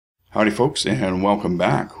Howdy folks, and welcome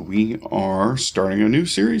back. We are starting a new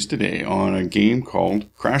series today on a game called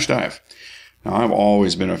Crash Dive. Now, I've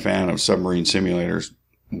always been a fan of submarine simulators,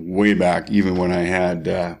 way back, even when I had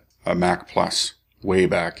a Mac Plus, way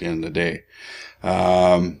back in the day.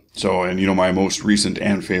 My most recent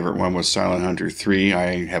and favorite one was Silent Hunter 3.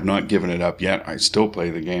 I have not given it up yet. I still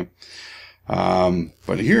play the game.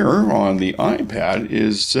 But here on the iPad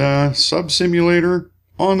is Sub Simulator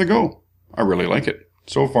on the go. I really like it.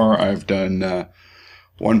 So far, I've done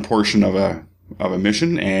one portion of a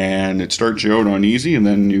mission, and it starts you out on easy, and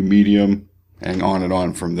then you medium, and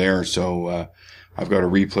on from there. So I've got a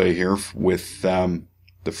replay here with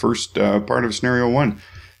the first part of Scenario 1.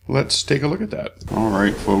 Let's take a look at that. All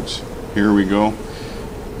right, folks, here we go.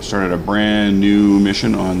 Started a brand new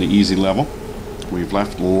mission on the easy level. We've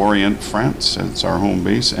left Lorient, France. It's our home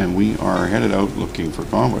base, and we are headed out looking for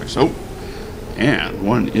convoys. Oh, and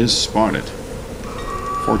one is spotted.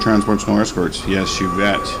 4 transports, no escorts. Yes, you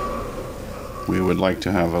bet. We would like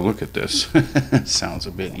to have a look at this. Sounds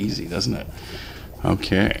a bit easy, doesn't it?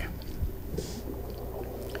 Okay.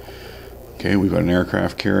 Okay, we've got an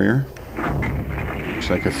aircraft carrier.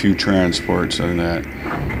 Looks like a few transports on that.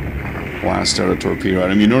 Blast out a torpedo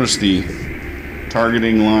at him. You notice the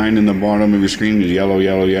targeting line in the bottom of your screen is yellow,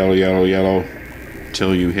 yellow, yellow, yellow, yellow,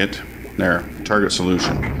 till you hit there. Target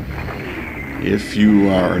solution. If you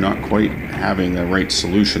are not quite having the right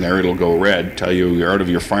solution there, it'll go red, tell you you're out of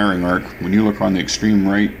your firing arc. When you look on the extreme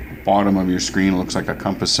right bottom of your screen, it looks like a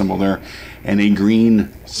compass symbol there, and a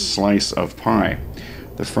green slice of pie.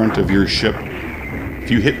 The front of your ship,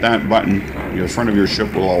 if you hit that button, the front of your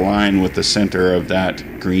ship will align with the center of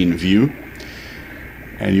that green view,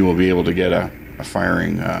 and you will be able to get a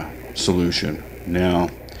firing solution.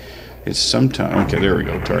 Now, it's sometime, okay, there we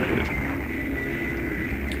go, targeted.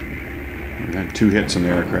 Got 2 hits on the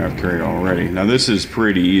aircraft carrier already. Now this is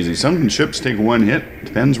pretty easy. Some ships take 1 hit.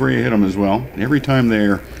 Depends where you hit them as well. Every time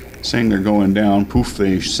they're saying they're going down, poof,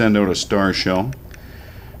 they send out a star shell.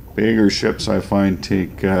 Bigger ships I find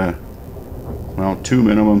take, 2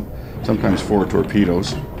 minimum, sometimes 4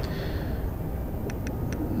 torpedoes.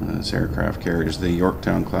 This aircraft carrier is the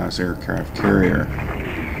Yorktown class aircraft carrier,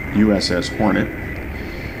 USS Hornet.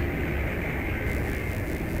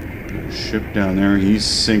 Ship down there, he's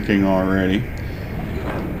sinking already.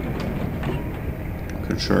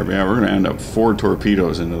 Good sharp. Yeah, we're going to end up 4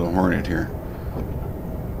 torpedoes into the Hornet here.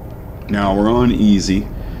 Now we're on easy,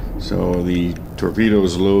 so the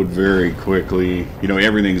torpedoes load very quickly. You know,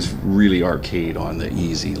 everything's really arcade on the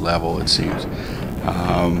easy level, it seems.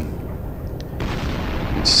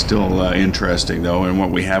 It's still interesting though, and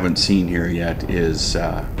what we haven't seen here yet is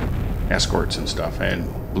escorts and stuff,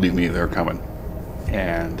 and believe me, they're coming.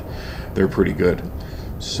 And they're pretty good.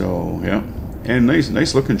 So yeah, and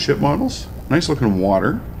nice looking ship models, nice looking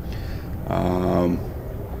water.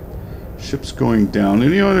 Ships going down,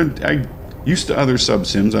 and you know, I used to other sub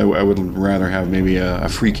sims. I would rather have maybe a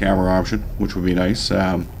free camera option, which would be nice.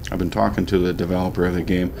 I've been talking to the developer of the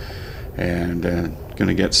game, and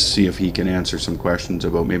gonna see if he can answer some questions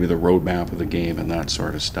about maybe the roadmap of the game and that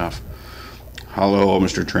sort of stuff. Hello,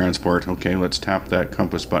 Mr. Transport. Okay, let's tap that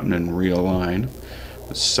compass button and realign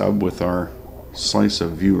the sub with our slice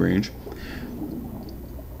of view range.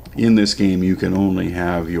 In this game, you can only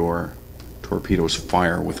have your torpedoes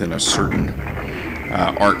fire within a certain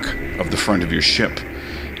arc of the front of your ship.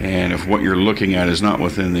 And if what you're looking at is not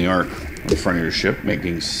within the arc of the front of your ship,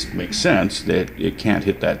 makes sense that it can't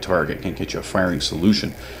hit that target, can't get you a firing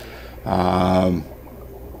solution. And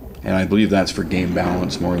I believe that's for game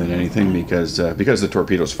balance more than anything, because the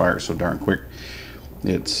torpedoes fire so darn quick.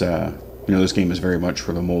 It's this game is very much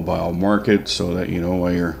for the mobile market, so that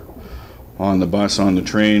while you're on the bus, on the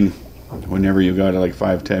train, whenever you've got like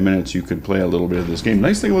 5-10 minutes, you could play a little bit of this game.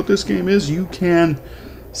 Nice thing about this game is you can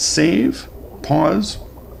save, pause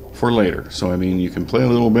for later. So I mean, you can play a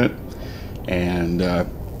little bit and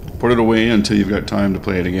put it away until you've got time to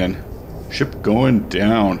play it again. Ship going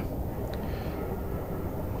down.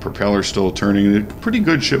 Propeller still turning. Pretty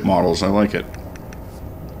good ship models. I like it.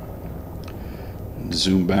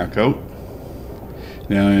 Zoom back out.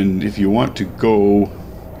 Now, and if you want to go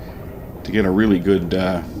to get a really good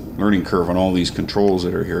learning curve on all these controls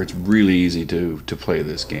that are here, it's really easy to play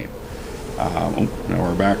this game. Now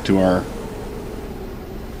we're back to our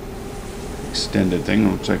extended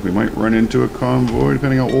thing. Looks like we might run into a convoy,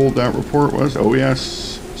 depending how old that report was. Oh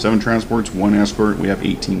yes, 7 transports, 1 escort. We have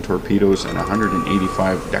 18 torpedoes and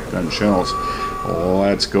 185 deck gun shells.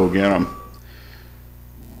 Let's go get them.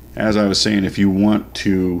 As I was saying, if you want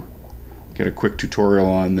to get a quick tutorial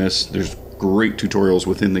on this, there's great tutorials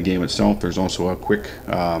within the game itself. There's also a quick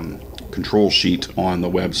control sheet on the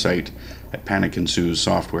website at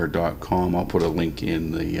panickensuessoftware.com. I'll put a link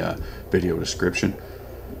in the video description.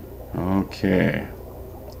 Okay.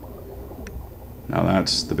 Now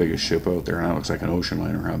that's the biggest ship out there. That looks like an ocean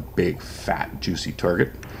liner. A big, fat, juicy target.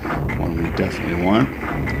 One we definitely want.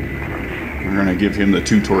 We're going to give him the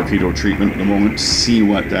 2 torpedo treatment at the moment. See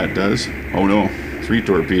what that does. Oh no, 3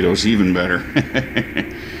 torpedoes, even better.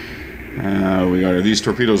 These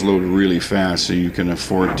torpedoes load really fast, so you can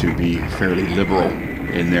afford to be fairly liberal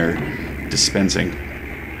in their dispensing.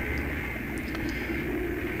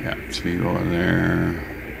 Yeah, so we go in there.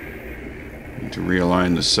 Need to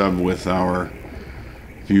realign the sub with our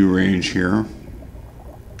view range here.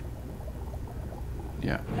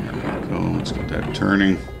 Yeah, there we go. Let's get that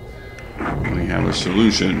turning. We have a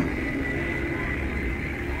solution.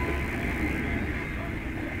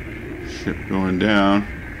 Ship going down.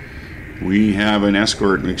 We have an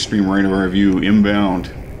escort in the extreme right of our view,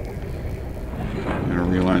 inbound. I'm going to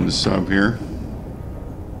realign the sub here.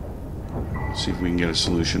 See if we can get a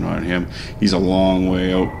solution on him. He's a long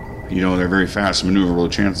way out. You know, they're very fast and maneuverable.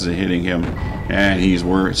 The chances of hitting him, and he's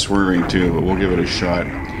swerving too, but we'll give it a shot.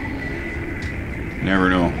 Never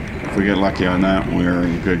know. If we get lucky on that, we're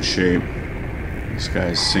in good shape. This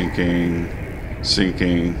guy's sinking.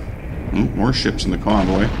 More ships in the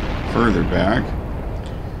convoy. Further back.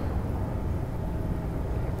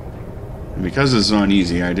 And because it's not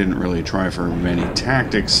easy, I didn't really try for many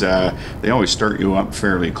tactics. They always start you up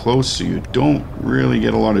fairly close, so you don't really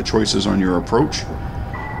get a lot of choices on your approach.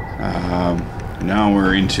 Now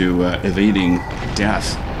we're into evading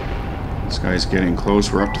death. This guy's getting close.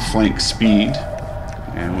 We're up to flank speed,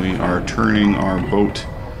 and we are turning our boat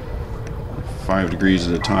 5 degrees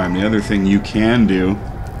at a time. The other thing you can do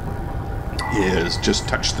is just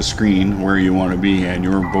touch the screen where you want to be, and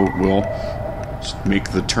your boat will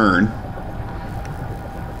make the turn.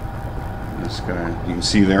 This guy, you can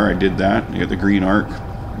see there, I did that. You get the green arc.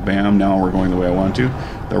 Bam, now we're going the way I want to.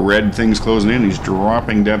 The red thing's closing in. He's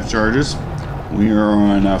dropping depth charges. We are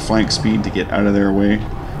on flank speed to get out of their way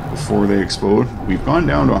before they explode. We've gone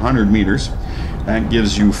down to 100 meters. That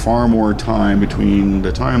gives you far more time between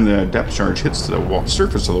the time the depth charge hits the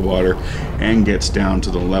surface of the water and gets down to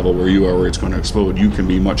the level where you are, where it's going to explode. You can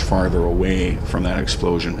be much farther away from that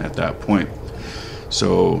explosion at that point.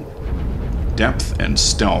 So depth and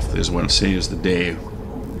stealth is what saves the day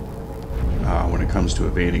when it comes to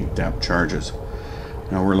evading depth charges.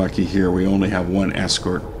 Now we're lucky here. We only have 1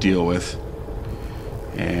 escort to deal with.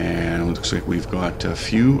 And it looks like we've got a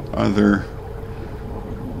few other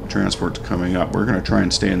transports coming up. We're going to try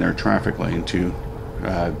and stay in their traffic lane to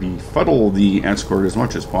befuddle the escort as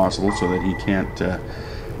much as possible so that he can't,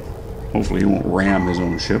 hopefully he won't ram his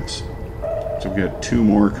own ships. So we've got 2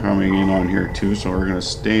 more coming in on here too, so we're going to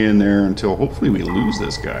stay in there until hopefully we lose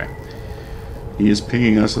this guy. He is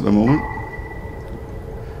pinging us at the moment.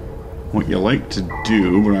 What you like to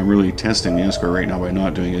do, but I'm really testing the escort right now by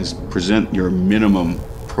not doing, is present your minimum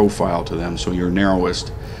profile to them, so your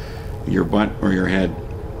narrowest, your butt or your head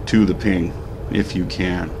to the ping, if you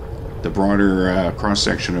can. The broader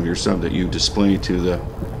cross-section of your sub that you display to the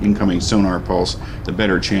incoming sonar pulse, the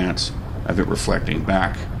better chance of it reflecting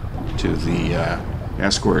back to the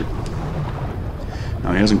escort.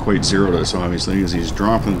 Now he hasn't quite zeroed us, obviously, because he's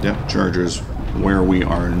dropping depth charges where we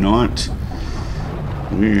are not.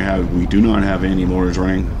 We do not have any motors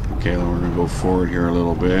running. Okay, then we're going to go forward here a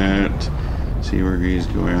little bit. See where he's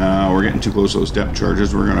going. We're getting too close to those depth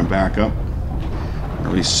charges. We're going to back up. Or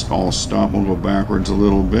at least all stop. We'll go backwards a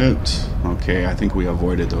little bit. Okay, I think we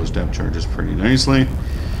avoided those depth charges pretty nicely.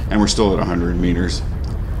 And we're still at 100 meters.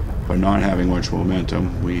 But not having much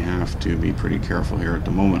momentum, we have to be pretty careful here at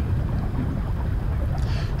the moment.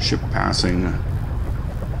 Ship passing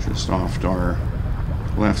just off our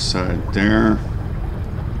left side there.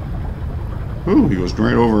 Ooh, he goes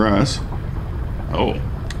right over us. Oh,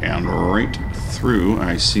 and right through.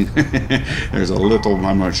 I see there's a little,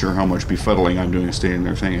 I'm not sure how much befuddling I'm doing staying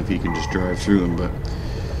there, thing if he can just drive through them, but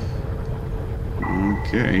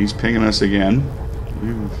okay, he's pinging us again.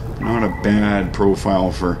 Not a bad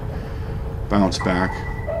profile for bounce back.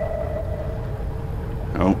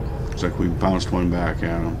 Oh, looks like we bounced one back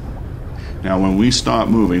at him. Now when we stop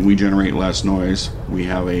moving, we generate less noise. We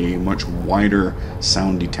have a much wider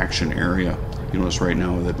sound detection area. You notice right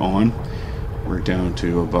now with it on, we're down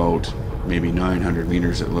to about maybe 900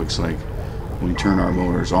 meters, it looks like. When we turn our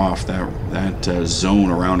motors off, that zone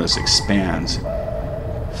around us expands.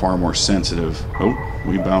 Far more sensitive. Oh,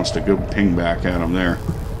 we bounced a good ping back at him there.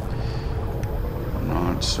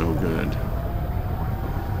 Not so good.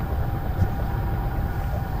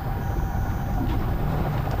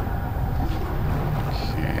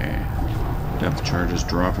 Okay. charges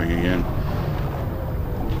dropping again.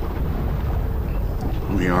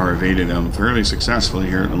 We are evaded them fairly successfully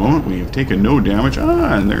here at the moment. We've taken no damage.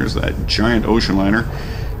 And there's that giant ocean liner.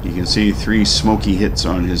 You can see 3 smoky hits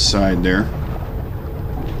on his side there.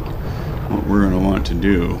 What we're going to want to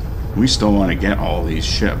do, we still want to get all these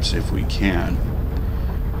ships if we can.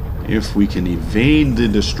 If we can evade the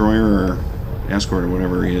destroyer or escort or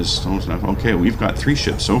whatever he is. Okay, we've got 3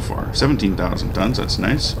 ships so far. 17,000 tons, that's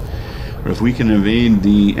nice. But if we can evade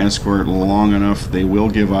the escort long enough, they will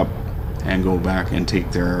give up and go back and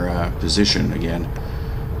take their position again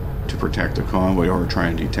to protect the convoy or try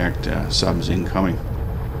and detect subs incoming.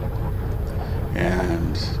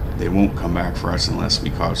 And they won't come back for us unless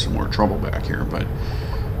we cause some more trouble back here. But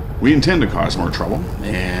we intend to cause more trouble,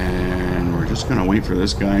 and we're just going to wait for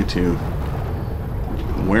this guy to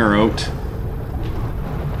wear out.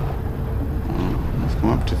 We've come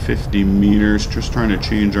up to 50 meters, just trying to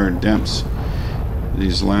change our depths.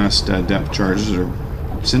 These last depth charges are,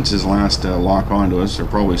 since his last lock onto us, they're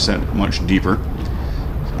probably set much deeper.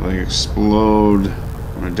 So they explode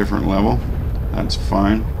on a different level. That's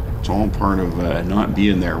fine. It's all part of not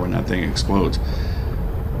being there when that thing explodes.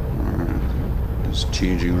 Just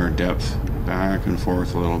changing our depth back and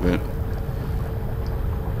forth a little bit.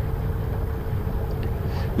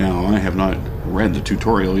 Now, I have not read the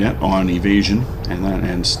tutorial yet on evasion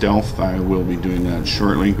and stealth. I will be doing that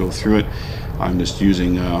shortly, go through it. I'm just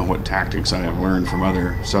using what tactics I have learned from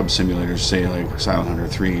other sub simulators, say like Silent Hunter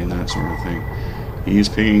 3 and that sort of thing. He's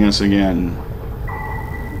pinging us again.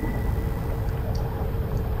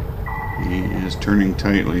 He is turning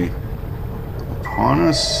tightly upon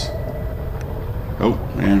us. Oh,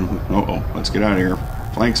 man. Uh-oh. Let's get out of here.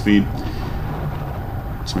 Flank speed.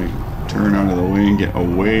 Let's make turn out of the way and get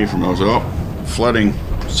away from those. Oh, flooding.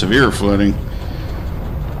 Severe flooding.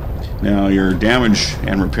 Now, your damage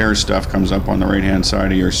and repair stuff comes up on the right-hand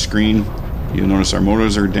side of your screen. You'll notice our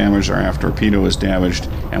motors are damaged, our aft torpedo is damaged,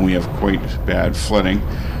 and we have quite bad flooding.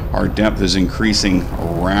 Our depth is increasing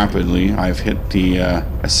rapidly. I've hit the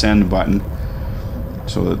ascend button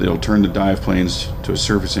so that they'll turn the dive planes to a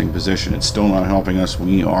surfacing position. It's still not helping us.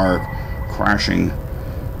 We are crashing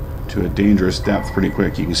to a dangerous depth pretty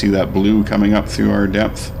quick. You can see that blue coming up through our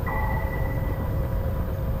depth.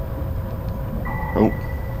 Oh,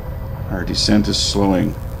 our descent is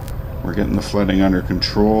slowing. We're getting the flooding under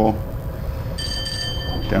control.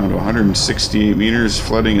 Down to 168 meters.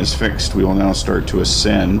 Flooding is fixed. We will now start to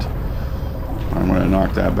ascend. I'm going to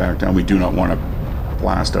knock that back down. We do not want to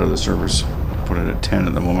blast out of the surface. Put it at 10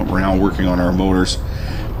 at the moment. We're now working on our motors.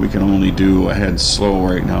 We can only do ahead slow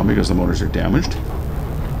right now because the motors are damaged.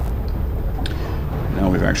 Now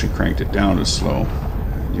we've actually cranked it down to slow.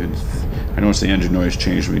 I noticed the engine noise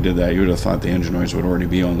changed when we did that. You would have thought the engine noise would already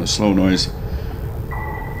be on the slow noise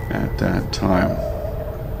at that time.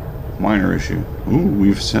 Minor issue. Ooh,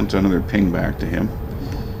 we've sent another ping back to him.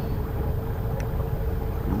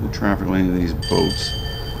 The traffic lane of these boats.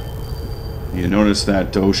 You notice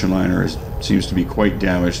that ocean liner seems to be quite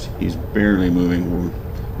damaged. He's barely moving.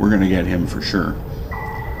 We're going to get him for sure.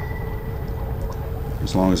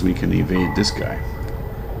 As long as we can evade this guy.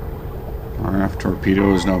 Our aft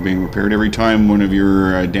torpedo is now being repaired. Every time one of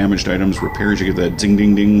your damaged items repairs, you get that ding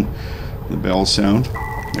ding ding, the bell sound,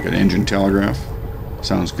 like an engine telegraph.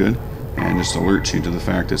 Sounds good. And just alerts you to the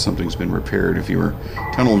fact that something's been repaired if you were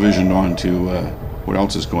tunnel visioned onto what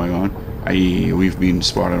else is going on. I.e., we've been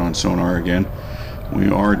spotted on sonar again. We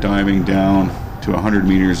are diving down to 100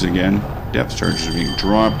 meters again. Depth charges are being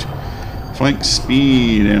dropped. Flank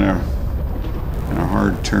speed and a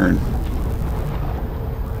hard turn.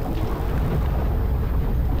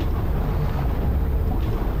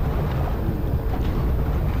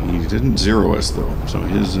 He didn't zero us though, so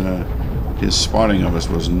his spotting of us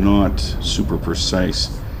was not super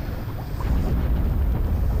precise.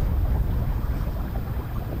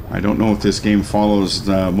 I don't know if this game follows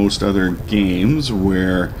most other games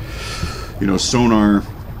where, you know, sonar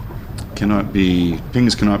cannot be,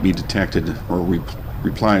 pings cannot be detected, or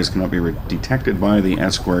replies cannot be detected by the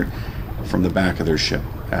escort from the back of their ship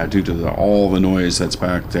due to all the noise that's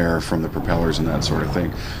back there from the propellers and that sort of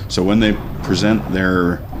thing. So when they present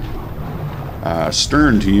their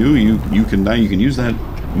stern to you, you can use that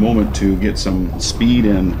moment to get some speed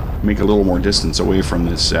and make a little more distance away from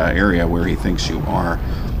this area where he thinks you are.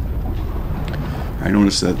 I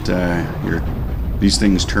noticed that these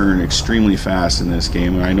things turn extremely fast in this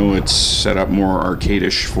game, and I know it's set up more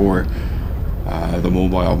arcadish for the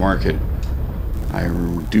mobile market. I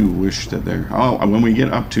do wish that when we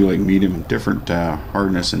get up to like medium, different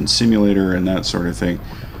hardness and simulator and that sort of thing,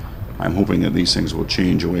 I'm hoping that these things will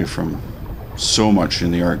change away from so much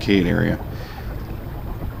in the arcade area.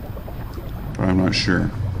 but I'm not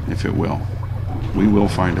sure if it will. We will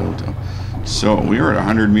find out though. So we are at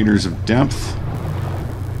 100 meters of depth.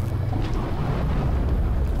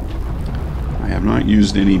 I have not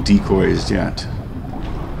used any decoys yet,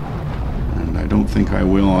 and I don't think I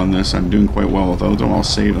will on this. I'm doing quite well without them. I'll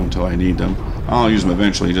save them until I need them. I'll use them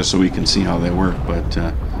eventually just so we can see how they work, but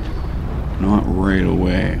not right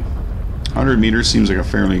away. 100 meters seems like a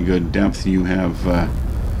fairly good depth. You have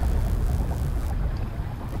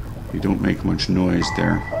you don't make much noise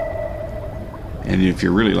there, and if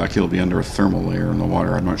you're really lucky, it'll be under a thermal layer in the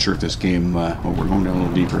water. I'm not sure if this game oh, we're going down a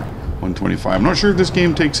little deeper. 125. I'm not sure if this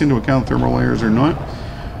game takes into account thermal layers or not.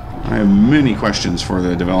 I have many questions for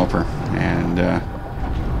the developer, and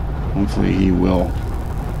hopefully he will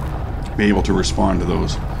be able to respond to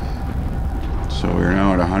those. So we're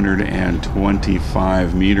now at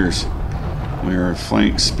 125 meters. We are at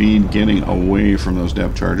flank speed, getting away from those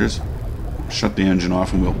depth charges. Shut the engine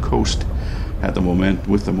off, and we'll coast at the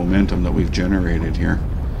with the momentum that we've generated here.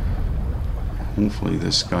 Hopefully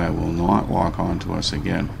this guy will not lock onto us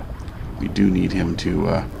again. We do need him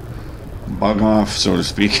to bug off, so to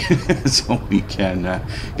speak, so we can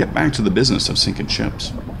get back to the business of sinking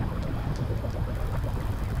ships.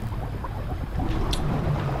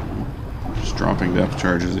 Just dropping depth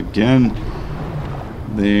charges again.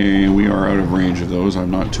 We are out of range of those.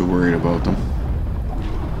 I'm not too worried about them.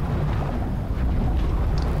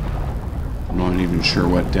 I'm not even sure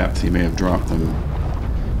what depth he may have dropped them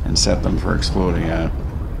and set them for exploding at.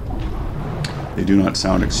 They do not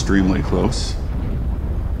sound extremely close.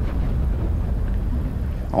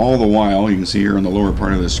 All the while, you can see here in the lower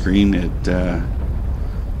part of the screen,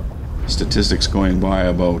 statistics going by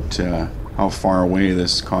about how far away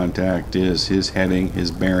this contact is, his heading,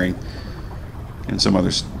 his bearing, and some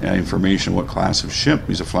other information. What class of ship?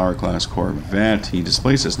 He's a Flower class corvette. He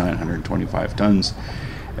displaces 925 tons,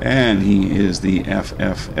 and he is the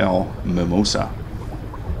FFL Mimosa.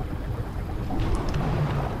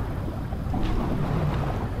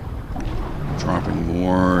 Dropping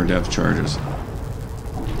more depth charges.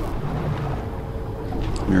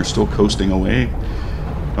 We are still coasting away.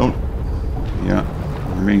 Oh, yeah.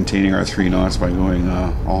 We're maintaining our 3 knots by going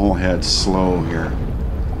all head slow here.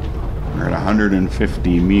 We're at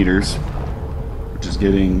 150 meters, which is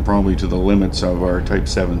getting probably to the limits of our Type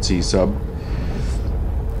 7C sub.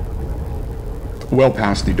 Well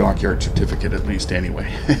past the dockyard certificate, at least,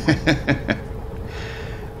 anyway.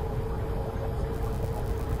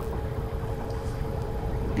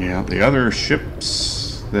 Yeah, the other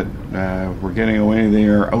ships that we're getting away, they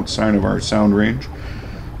are outside of our sound range.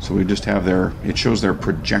 So we just have it shows their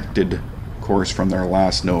projected course from their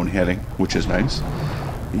last known heading, which is nice.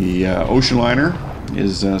 The ocean liner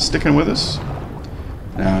is sticking with us.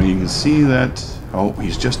 Now you can see that, oh,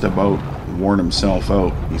 he's just about worn himself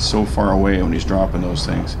out. He's so far away when he's dropping those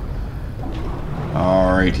things.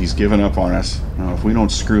 Alright, he's given up on us. Now if we don't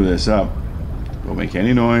screw this up, don't make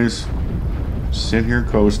any noise. Sit here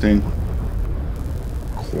coasting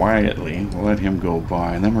quietly, let him go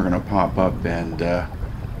by, and then we're going to pop up and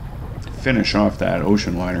finish off that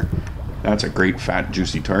ocean liner. That's a great fat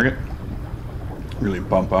juicy target. Really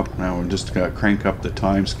bump up. Now we're just going to crank up the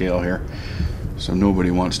time scale here, so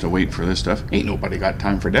nobody wants to wait for this stuff. Ain't nobody got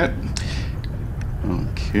time for that.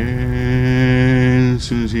 Okay, as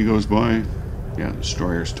soon as he goes by, yeah,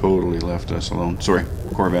 destroyer's totally left us alone. Sorry,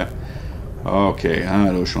 Corvette. Okay,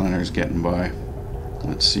 that ocean liner's getting by.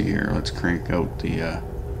 Let's see here. Let's crank out the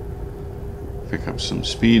pick up some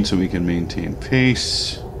speed so we can maintain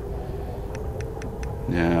pace.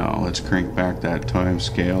 Now let's crank back that time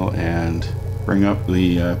scale and bring up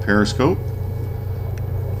the periscope.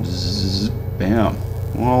 Zzz, bam.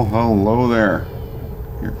 Well, hello there.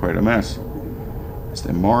 You're quite a mess. It's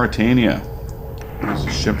the Mauritania. It's a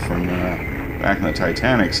ship from back in the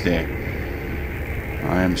Titanic's day.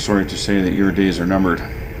 I am sorry to say that your days are numbered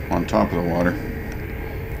on top of the water.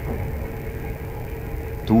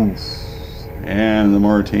 Oof. And the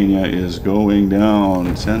Mauritania is going down.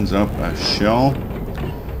 It sends up a shell.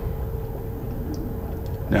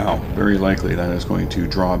 Now, very likely that is going to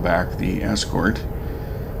draw back the escort.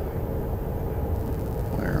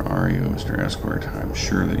 Where are you, Mr. Escort? I'm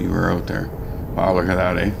sure that you are out there. Wow, look at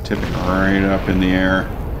that, eh? Tipping right up in the air.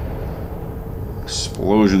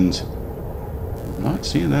 Explosions. Not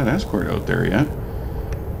seeing that escort out there yet.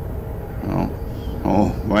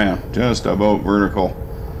 Oh, wow, just about vertical.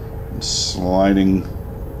 Sliding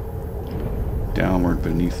downward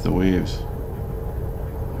beneath the waves.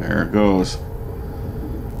 There it goes.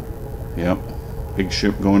 Yep, big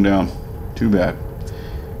ship going down. Too bad.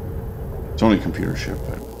 It's only a computer ship,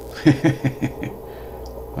 but...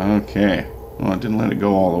 Okay, Well, it didn't let it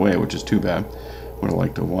go all the way, which is too bad. Would have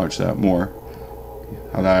liked to watch that more.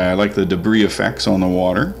 I like the debris effects on the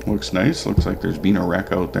water. Looks nice. Looks like there's been a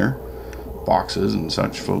wreck out there. Boxes and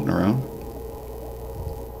such floating around.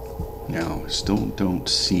 Now, still don't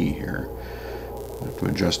see here. We have to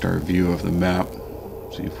adjust our view of the map.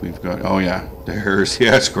 See if we've got... Oh yeah, there's the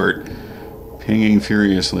escort. Pinging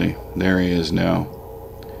furiously. There he is now.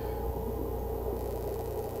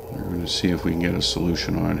 We're going to see if we can get a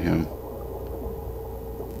solution on him.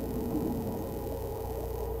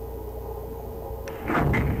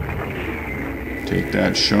 Take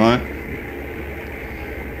that shot.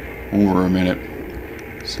 Over a minute.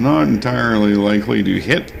 It's not entirely likely to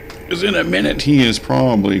hit, because in a minute he is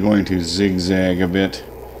probably going to zigzag a bit.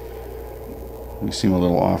 We seem a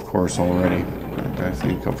little off course already. I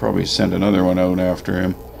think I'll probably send another one out after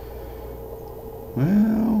him.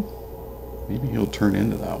 Well, maybe he'll turn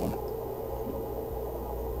into that one.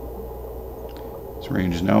 His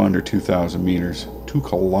range is now under 2,000 meters. 2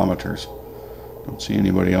 kilometers. Don't see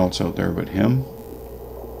anybody else out there but him.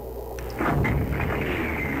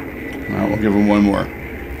 Well, we'll give him one more.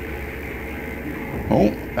 Oh,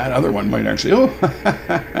 that other one might actually... Oh!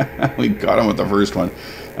 We got him with the first one.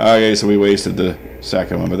 Okay, so we wasted the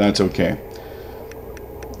second one, but that's okay.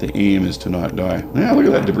 The aim is to not die. Yeah, look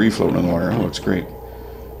at that debris floating in the water. It looks great.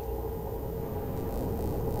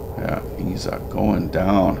 Yeah, he's going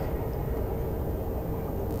down.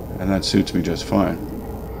 And that suits me just fine.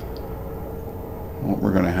 What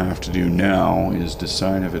we're going to have to do now is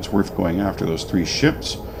decide if it's worth going after those 3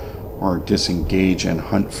 ships or disengage and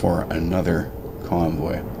hunt for another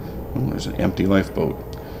convoy. Oh, there's an empty lifeboat.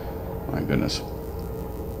 My goodness.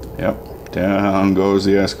 Yep, down goes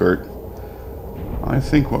the escort. I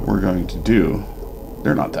think what we're going to do,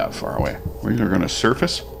 they're not that far away. We're going to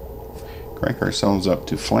surface, crank ourselves up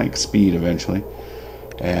to flank speed eventually,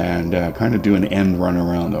 and kind of do an end run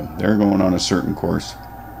around them. They're going on a certain course.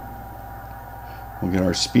 We'll get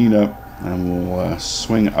our speed up, and we'll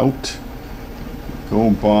swing out,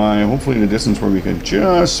 go by, hopefully in a distance where we can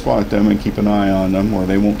just spot them and keep an eye on them, where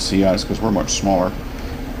they won't see us because we're much smaller,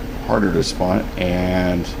 harder to spot,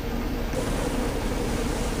 and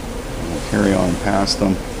we'll carry on past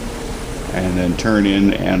them, and then turn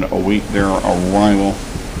in and await their arrival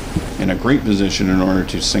in a great position in order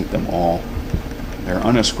to sink them all. They're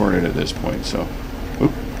unescorted at this point, so...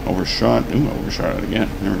 Oop, overshot. Ooh, overshot it again.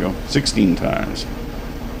 There we go. 16 times.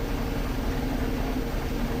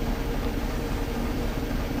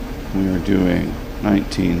 We are doing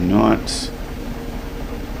 19 knots.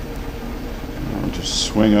 I'll just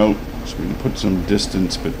swing out so we can put some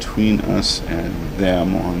distance between us and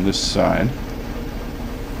them on this side.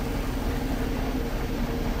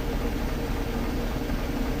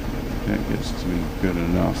 If that gets to be good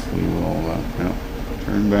enough, we will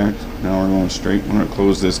turn back. Now we're going straight. We're going to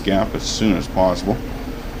close this gap as soon as possible.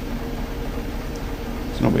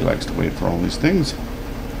 So nobody likes to wait for all these things.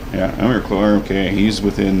 Yeah, and we're clear. Okay, he's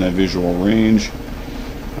within the visual range.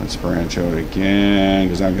 Let's branch out again,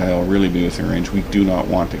 because that guy will really be within range. We do not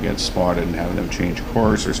want to get spotted and have them change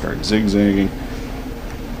course or start zigzagging.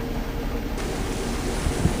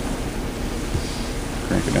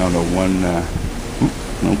 Crank it down to 1...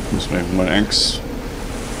 nope, this way, 1x.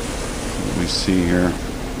 What do we see here?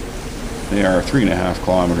 They are 3.5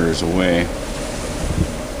 kilometers away.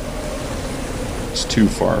 It's too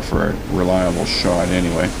far for a reliable shot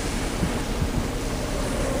anyway.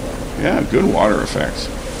 Yeah, good water effects.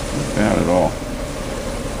 Not bad at all.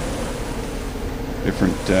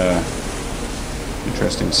 Different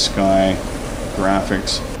interesting sky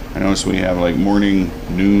graphics. I notice we have like morning,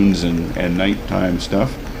 noons, and nighttime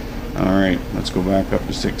stuff. Alright, let's go back up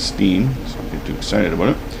to 16. So don't get too excited about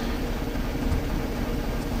it.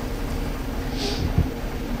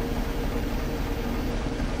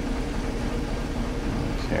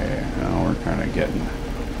 Kind of getting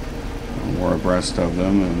more abreast of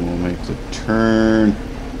them, and we'll make the turn,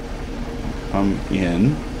 come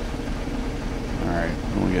in. Alright,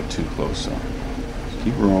 don't get too close, so just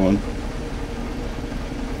keep rolling.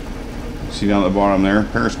 See down at the bottom there,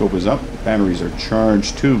 periscope is up, batteries are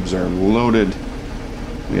charged, tubes are loaded.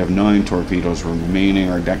 We have 9 torpedoes remaining.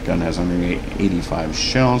 Our deck gun has 185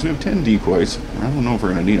 shells. We have 10 decoys. I don't know if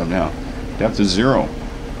we're going to need them now. Depth is 0.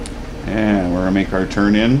 And we're going to make our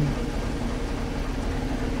turn in.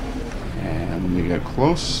 We get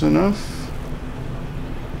close enough.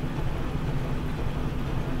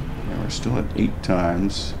 Yeah, we're still at 8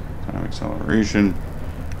 times. Time acceleration.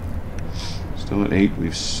 Still at 8.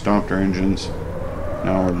 We've stopped our engines.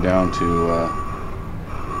 Now we're down to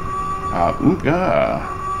Ooga.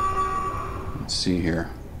 Let's see here.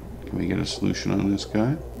 Can we get a solution on this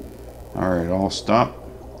guy? Alright, I'll stop.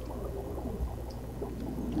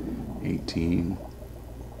 18.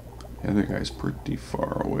 The other guy's pretty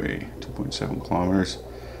far away. 2.7 kilometers.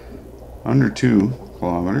 Under 2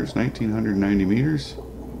 kilometers. 1,990 meters.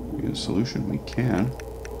 Use a solution. We can.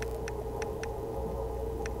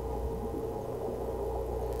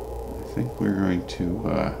 I think we're going to...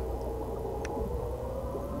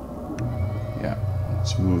 yeah,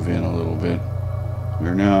 let's move in a little bit.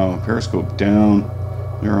 We're now periscope down.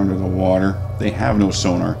 They're under the water. They have no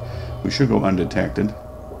sonar. We should go undetected.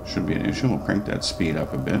 Shouldn't be an issue. We'll crank that speed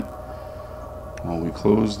up a bit. While we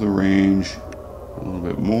close the range a little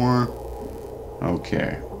bit more.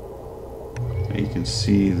 Okay. You can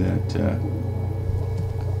see that.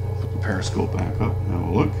 Put the periscope back up. Have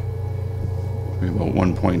a look. Maybe about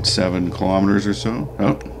 1.7 kilometers or so.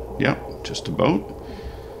 Oh, yeah, just about.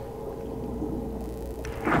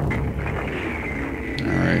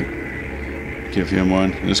 Alright. Give him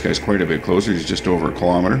one. This guy's quite a bit closer. He's just over a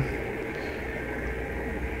kilometer.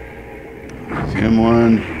 Give him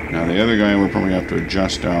one. Now the other guy, we're probably have to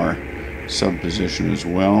adjust our sub position as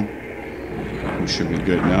well. We should be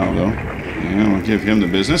good now, though. Yeah, we'll give him the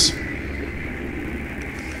business.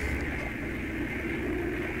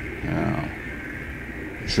 Now,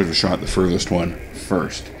 should have shot the furthest one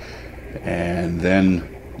first, and then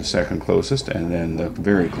the second closest, and then the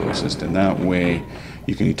very closest. And that way,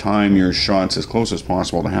 you can time your shots as close as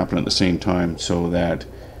possible to happen at the same time, so that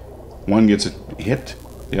one gets a hit,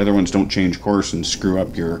 the other ones don't change course and screw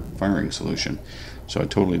up your firing solution. So I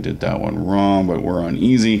totally did that one wrong, but we're on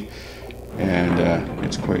easy. And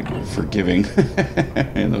it's quite forgiving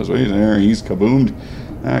in those ways. There, he's kaboomed.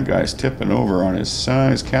 That guy's tipping over on his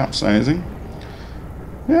size, capsizing.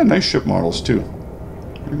 Yeah, nice ship models too.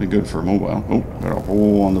 Really good for mobile. Oh, got a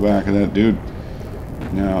hole on the back of that dude.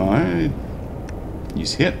 Now,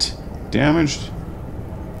 he's hit, damaged.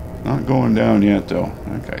 Not going down yet though.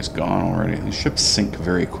 That guy's gone already. These ships sink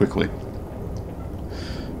very quickly.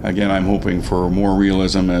 Again, I'm hoping for more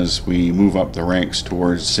realism as we move up the ranks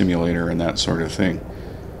towards simulator and that sort of thing.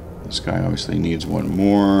 This guy obviously needs one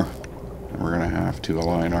more. And we're going to have to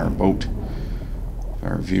align our boat.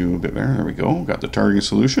 Our view a bit better. There we go. Got the target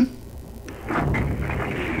solution.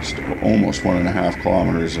 Still almost 1.5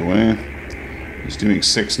 kilometers away. He's doing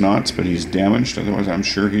 6 knots, but he's damaged. Otherwise, I'm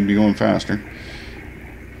sure he'd be going faster.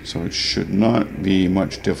 So it should not be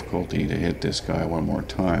much difficulty to hit this guy one more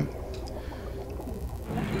time.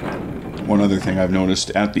 One other thing I've noticed,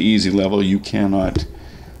 at the easy level, you cannot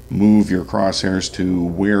move your crosshairs to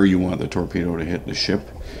where you want the torpedo to hit the ship.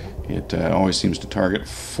 It always seems to target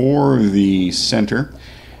for the center,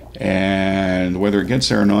 and whether it gets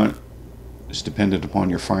there or not is dependent upon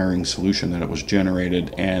your firing solution that it was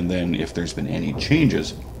generated, and then if there's been any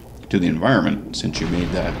changes to the environment since you made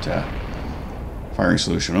that firing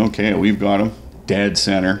solution. Okay, we've got him dead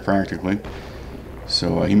center practically.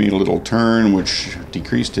 So he made a little turn, which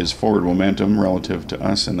decreased his forward momentum relative to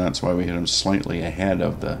us, and that's why we hit him slightly ahead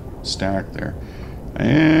of the stack there.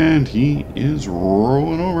 And he is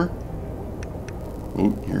rolling over.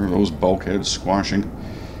 Oh, here are those bulkheads squashing.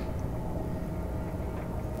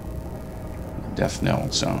 Death knell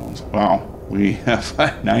sounds. Wow, we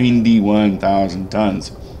have 91,000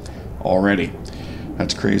 tons already.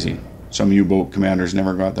 That's crazy. Some U-boat commanders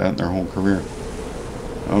never got that in their whole career.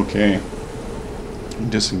 Okay.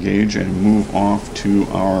 Disengage and move off to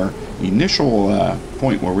our initial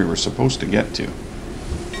point where we were supposed to get to.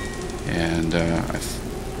 And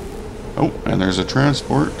oh, and there's a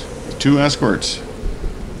transport, 2 escorts.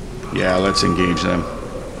 Yeah, let's engage them.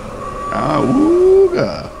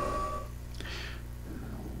 Awooga.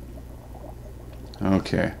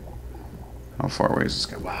 Okay, how far away is this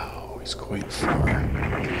guy? Wow, he's quite far.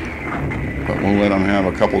 But we'll let him have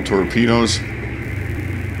a couple torpedoes.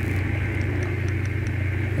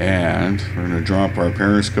 And we're going to drop our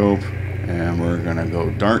periscope, and we're going to go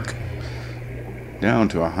dark down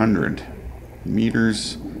to 100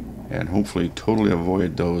 meters and hopefully totally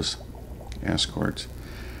avoid those escorts.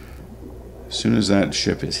 As soon as that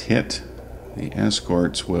ship is hit, the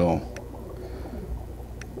escorts will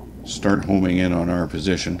start homing in on our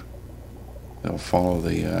position. They'll follow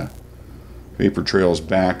the vapor trails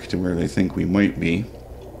back to where they think we might be.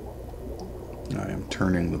 I am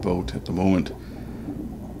turning the boat at the moment.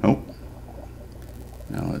 Oh,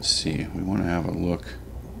 now let's see. We want to have a look.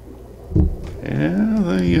 Yeah,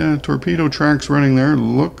 the torpedo tracks running there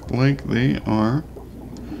look like they are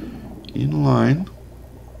in line.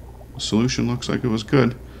 The solution looks like it was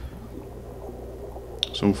good.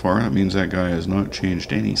 So far, that means that guy has not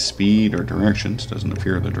changed any speed or directions. Doesn't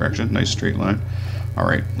appear the direction. Nice straight line.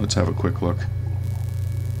 Alright, let's have a quick look.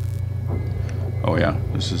 Oh yeah,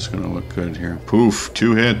 this is gonna look good here. Poof,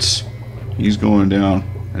 2 hits. He's going down.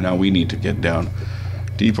 And now we need to get down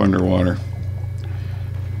deep underwater.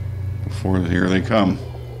 Before here they come.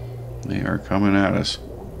 They are coming at us.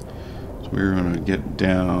 So we're gonna get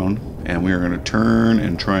down and we're gonna turn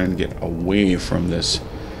and try and get away from this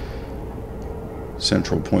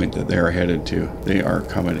central point that they're headed to. They are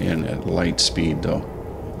coming in at light speed though.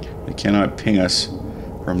 They cannot ping us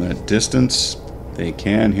from that distance. They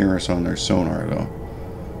can hear us on their sonar though.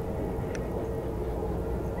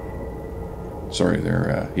 Sorry,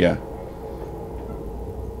 they're yeah.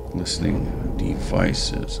 Listening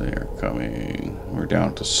devices, they are coming. We're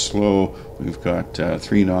down to slow. We've got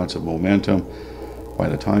 3 knots of momentum. By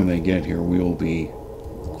the time they get here, we will be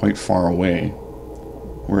quite far away.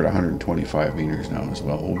 We're at 125 meters now as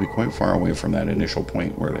well. We'll be quite far away from that initial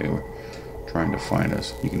point where they were trying to find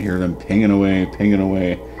us. You can hear them pinging away, pinging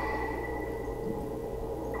away.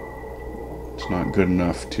 It's not good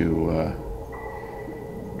enough to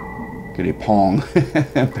get a pong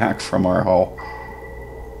back from our hull.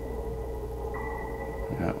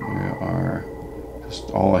 Yeah, we are just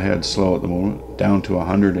all ahead slow at the moment, down to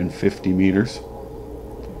 150 meters.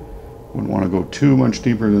 Wouldn't want to go too much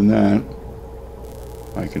deeper than that.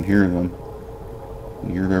 I can hear them.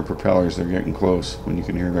 You hear their propellers, they're getting close when you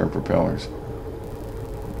can hear their propellers.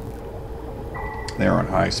 They're on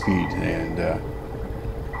high speed and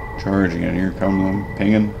charging, and here come them,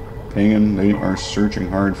 pinging, pinging. They are searching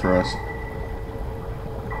hard for us.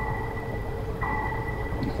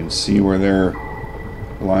 You can see where their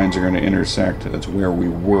lines are going to intersect. That's where we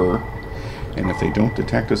were. And if they don't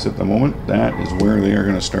detect us at the moment, that is where they are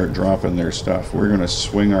going to start dropping their stuff. We're going to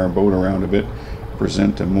swing our boat around a bit,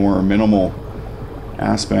 present a more minimal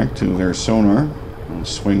aspect to their sonar, and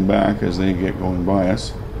swing back as they get going by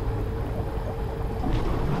us.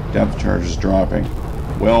 Depth charge is dropping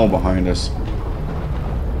well behind us.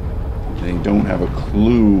 They don't have a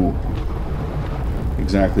clue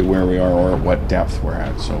exactly where we are or at what depth we're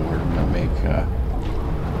at, so we're going to make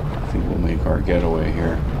I think we'll make our getaway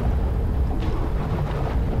here.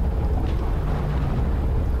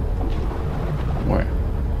 Boy,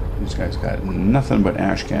 these guys got nothing but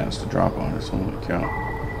ash cans to drop on us. Holy cow.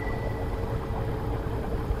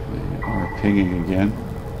 They are pinging again.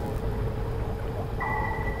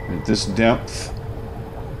 At this depth,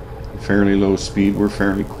 fairly low speed, we're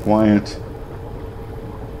fairly quiet.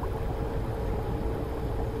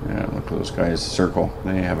 Yeah, look at those guys circle.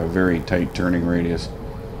 They have a very tight turning radius.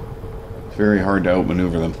 It's very hard to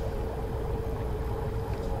outmaneuver them.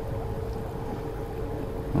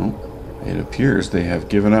 Well, it appears they have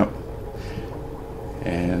given up.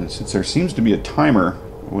 And since there seems to be a timer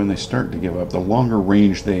when they start to give up, the longer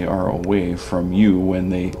range they are away from you when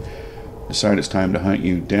they decide it's time to hunt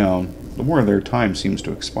you down, the more their time seems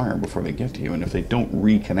to expire before they get to you. And if they don't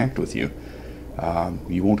reconnect with you,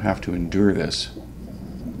 you won't have to endure this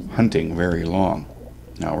hunting very long.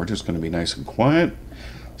 Now we're just going to be nice and quiet,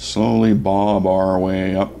 slowly bob our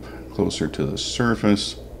way up closer to the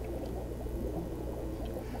surface,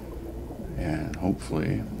 and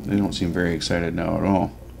hopefully they don't seem very excited now at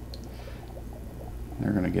all.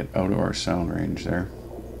 They're going to get out of our sound range there.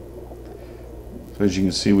 So as you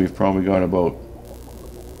can see, we've probably got about,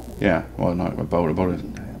 yeah, well, not about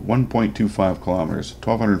 1.25 kilometers,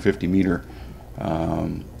 1250 meter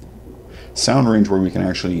sound range where we can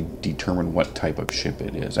actually determine what type of ship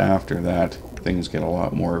it is. After that, things get a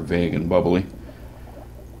lot more vague and bubbly.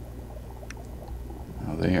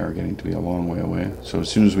 Now they are getting to be a long way away. So as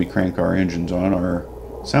soon as we crank our engines on, our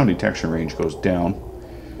sound detection range goes down.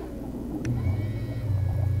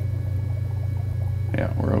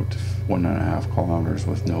 Yeah, we're out to 1.5 kilometers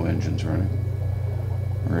with no engines running.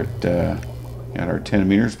 We're at our 10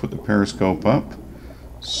 meters, put the periscope up,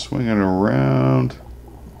 swing it around.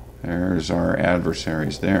 There's our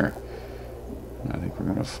adversaries there. I think we're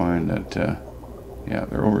going to find that, yeah,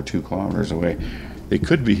 they're over 2 kilometers away. They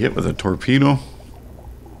could be hit with a torpedo.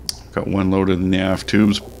 Got one loaded in the aft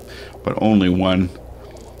tubes, but only one.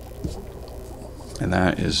 And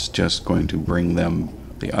that is just going to bring them,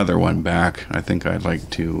 the other one, back. I think I'd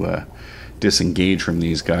like to disengage from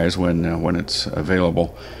these guys when it's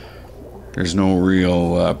available. There's no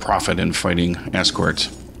real profit in fighting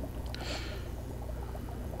escorts.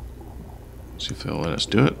 See if they'll let us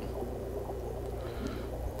do it.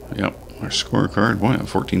 Yep, our scorecard. Boy, a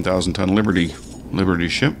 14,000 ton Liberty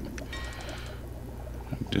ship.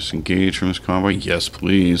 Disengage from this convoy. Yes,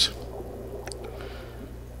 please.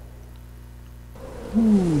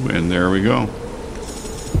 Ooh, and there we go.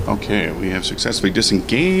 Okay, we have successfully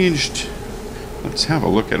disengaged. Let's have a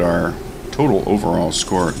look at our total overall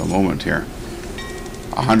score at the moment here.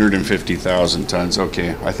 150,000 tons.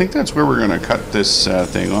 Okay, I think that's where we're going to cut this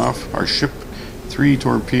thing off. Our ship, 3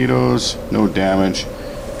 torpedoes, no damage.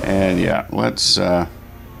 And yeah, let's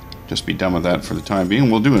just be done with that for the time being.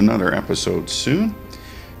 We'll do another episode soon.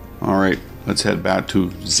 Alright, let's head back to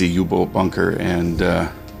the U-boat bunker and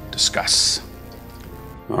discuss.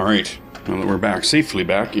 Alright, now that we're safely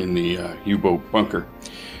back in the U-boat bunker.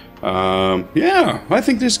 Yeah, I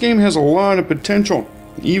think this game has a lot of potential.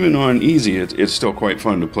 Even on easy, it's still quite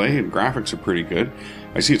fun to play, and graphics are pretty good.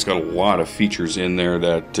 I see it's got a lot of features in there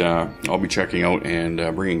that I'll be checking out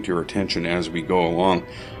and bringing to your attention as we go along.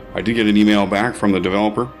 I did get an email back from the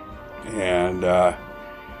developer, and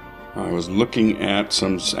I was looking at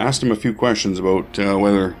asked him a few questions about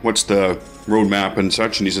what's the roadmap and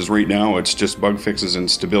such, and he says right now it's just bug fixes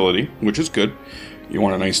and stability, which is good. You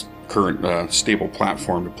want a nice current stable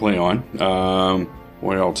platform to play on.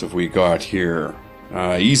 What else have we got here?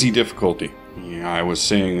 Easy difficulty. Yeah, I was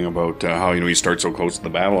saying about how you start so close to the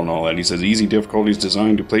battle and all that. He says easy difficulty is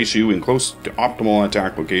designed to place you in close to optimal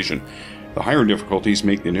attack location. The higher difficulties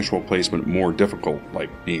make the initial placement more difficult, like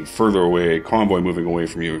being further away, convoy moving away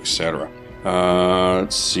from you, etc.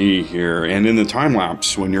 Let's see here. And in the time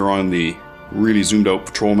lapse, when you're on the really zoomed out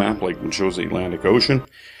patrol map, like it shows the Atlantic Ocean,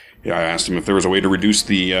 yeah, I asked him if there was a way to reduce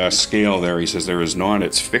the scale there. He says there is not.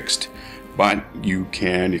 It's fixed. But you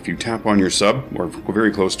can, if you tap on your sub, or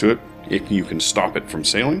very close to it, you can stop it from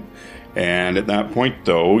sailing. And at that point,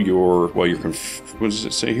 though, what does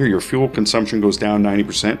it say here? Your fuel consumption goes down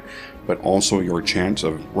 90%, but also your chance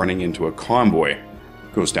of running into a convoy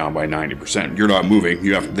goes down by 90%. You're not moving.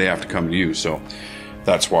 They have to come to you, so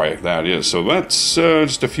that's why that is. So that's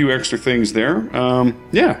just a few extra things there.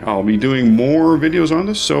 Yeah, I'll be doing more videos on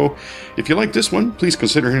this, so if you like this one, please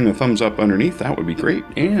consider hitting the thumbs up underneath. That would be great.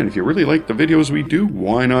 And if you really like the videos we do,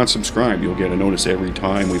 why not subscribe? You'll get a notice every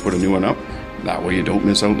time we put a new one up. That way you don't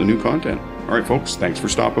miss out on the new content. Alright folks, thanks for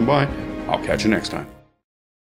stopping by. I'll catch you next time.